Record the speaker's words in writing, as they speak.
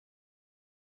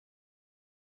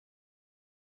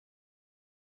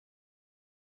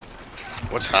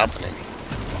What's happening?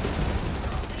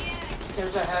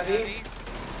 There's a heavy.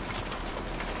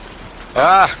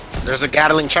 Ah! There's a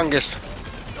Gatling Chungus.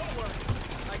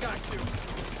 I got you.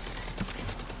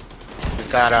 He's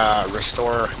got a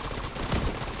restore.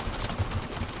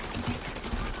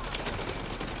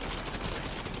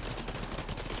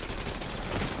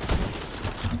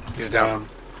 He's down.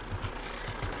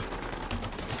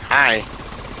 Hi.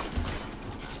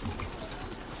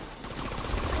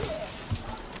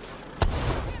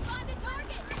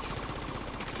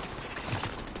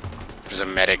 There's a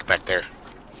medic back there.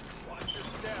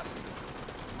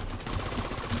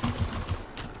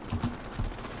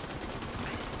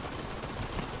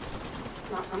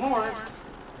 Not no more.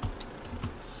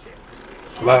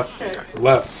 Left.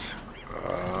 Left.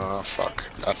 Fuck.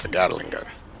 That's a Gatling gun.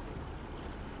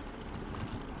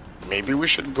 Maybe we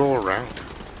should go around.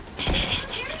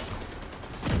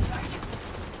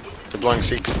 Deploying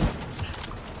Sikhs.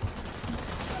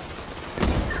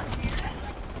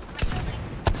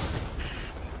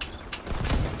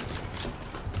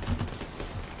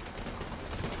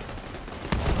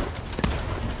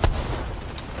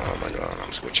 Oh my god,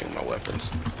 I'm switching my weapons.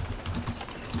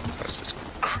 What is this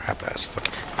crap ass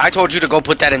fucking... I told you to go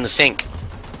put that in the sink.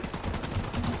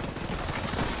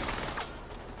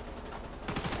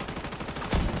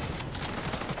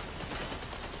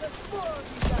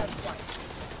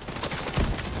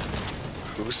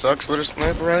 Who sucks with a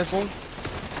sniper rifle?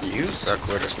 You suck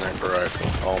with a sniper rifle.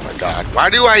 Oh my god. Why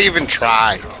do I even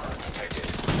try?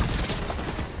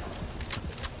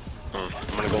 I'm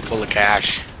gonna go pull the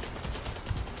cash.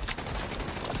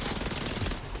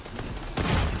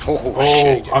 Oh,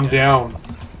 shit. I'm down.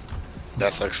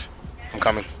 That sucks. I'm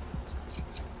coming.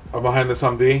 I'm behind this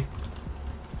Humvee.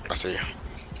 I see you.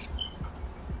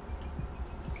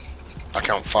 I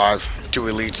count 5. 2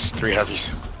 elites, 3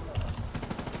 heavies.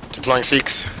 Deploying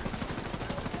Sikhs.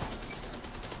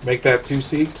 Make that 2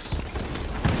 Sikhs.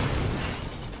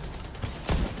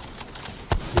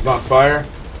 He's on fire.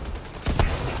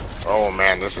 Oh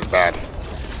man, this is bad.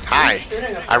 Hi.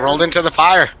 I rolled into the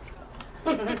fire.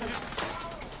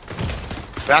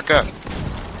 Back up.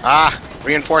 Ah,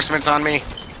 reinforcements on me.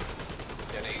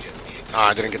 Ah,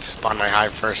 I didn't get to spawn my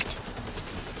hive first.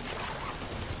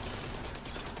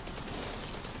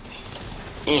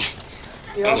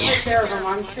 You all take care of him.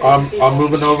 I'm shooting people. I'm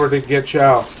moving over to get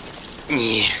Chow.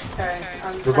 Yeah. Okay,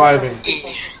 I'm Reviving.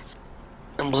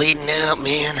 I'm bleeding out,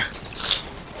 man.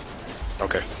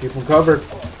 Okay. Keep him covered.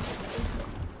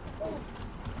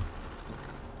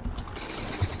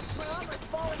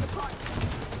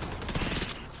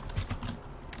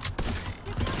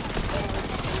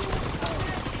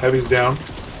 Heavy's down.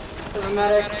 There's a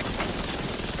medic.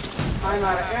 I'm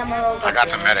out of ammo. I got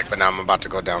the medic, but now I'm about to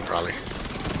go down probably.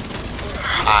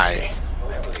 Hi.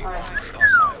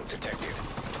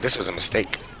 This was a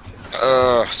mistake.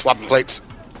 Swapping plates.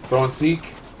 Throwing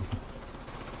Seek.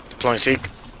 Deploying Sikh.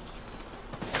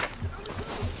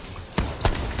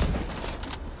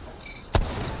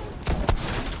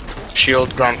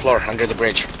 Shield, ground floor, under the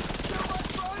bridge.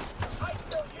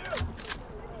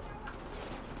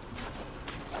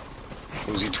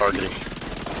 Who's he targeting?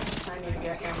 I need to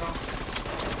get ammo.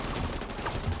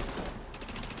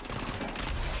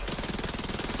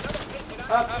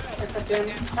 Up,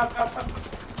 up.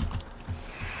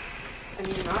 Can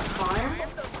you not climb?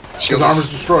 His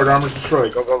armor's destroyed. Armor's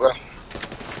destroyed. Go, go, go.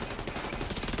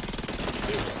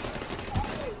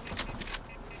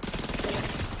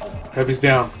 Heavy's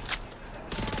down.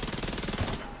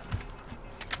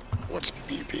 What's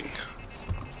beeping?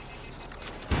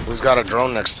 Who's got a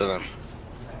drone next to them?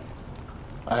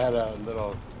 I had a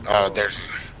little... There's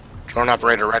drone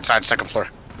operator, right side, second floor.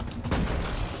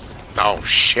 Oh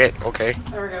shit, okay.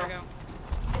 There we go.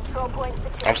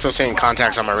 I'm still seeing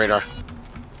contacts on my radar.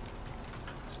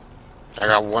 I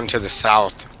got one to the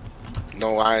south.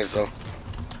 No eyes though.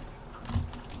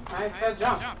 I said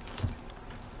jump.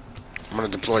 I'm gonna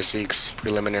deploy Sikhs,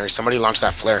 preliminary. Somebody launch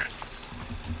that flare.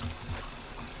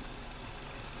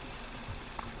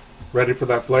 Ready for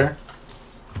that flare?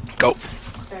 Go.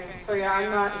 Okay, so yeah,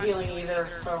 I'm not healing either,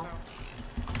 so.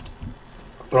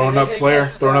 Throwing up flare.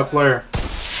 Throwing up flare.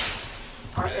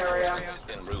 Our area.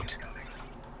 En route.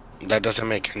 That doesn't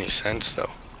make any sense though.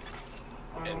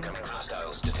 Incoming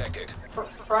hostiles detected.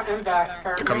 Front and back.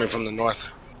 They're coming from the north.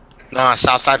 Nah,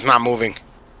 south side's not moving.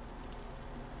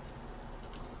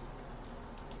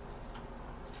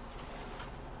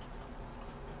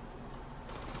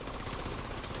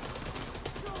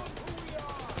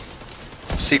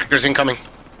 Seekers incoming.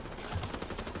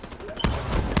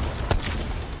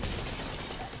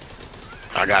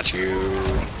 I got you.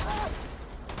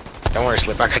 Don't worry,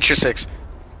 Slip. I got your 6.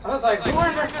 I was like,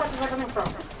 where the fuck is that coming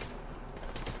from?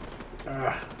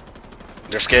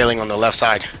 They're scaling on the left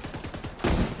side.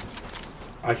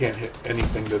 I can't hit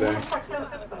anything today.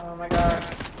 Oh my god.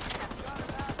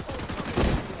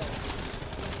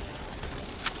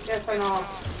 Yes, I know.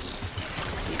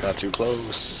 You got too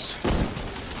close.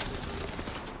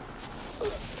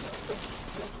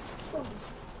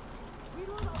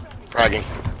 Fragging.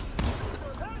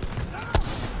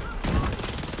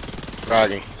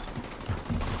 Fragging.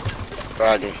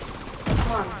 Fragging.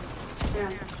 Come on. Yeah.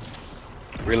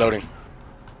 Reloading.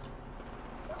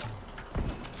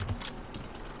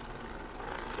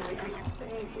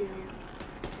 Thank you.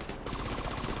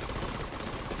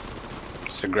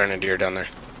 It's a grenadier down there.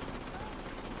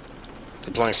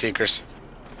 Deploying seekers.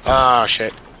 Ah,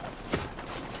 shit.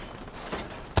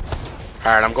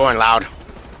 Alright, I'm going loud.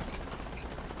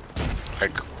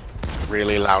 Like,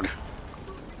 really loud.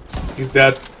 He's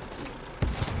dead.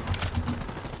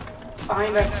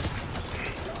 Behind us.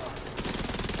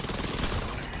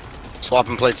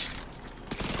 Swapping plates.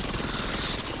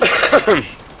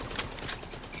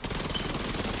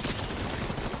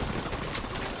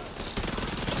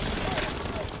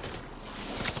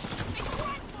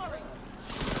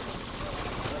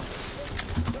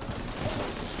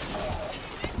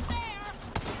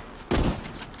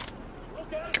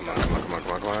 Come on.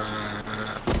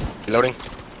 Reloading.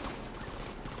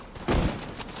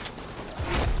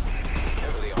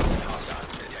 Heavily armed hostile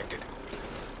detected.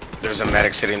 There's a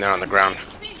medic sitting there on the ground.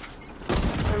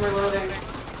 I'm reloading.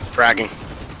 Fragging.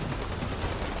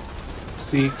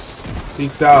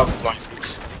 Seeks out.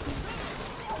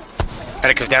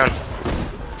 Medic is down.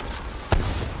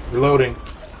 Reloading.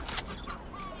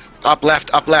 Up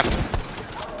left.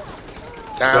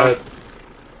 Down. Dead.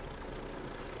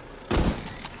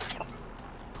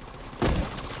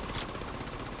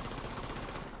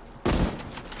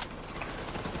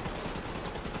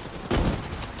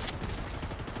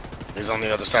 He's on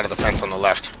the other side of the fence on the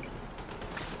left.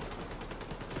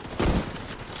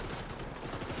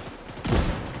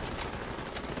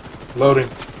 Loading.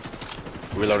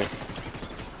 Reloading.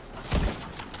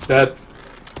 Dead.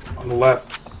 On the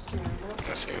left.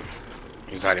 I see him.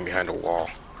 He's hiding behind a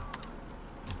wall.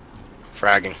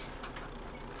 Fragging.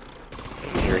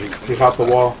 And here he comes. He hopped the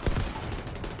wall.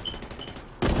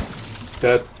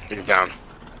 Dead. He's down.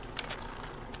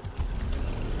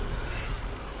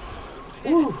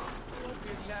 Woo.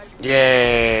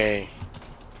 Yay!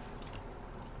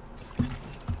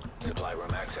 Supply room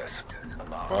access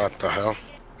unlocked. What the hell?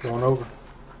 Going over.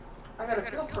 I got a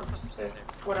field purpose.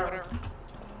 Whatever.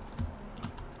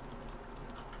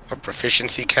 A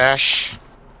proficiency cache?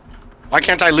 Why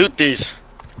can't I loot these?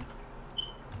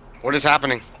 What is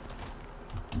happening?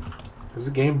 Is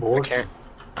the game bored?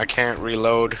 I can't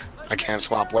reload. I can't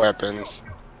swap weapons.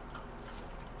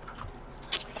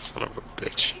 Son of a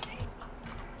bitch.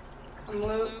 Come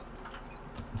loot.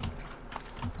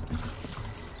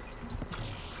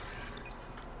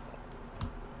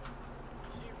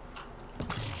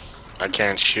 I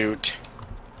can't shoot.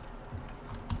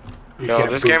 You Yo, can't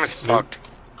this boot game is Snoop. fucked.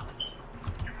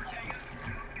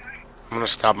 I'm gonna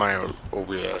stop my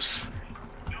OBS.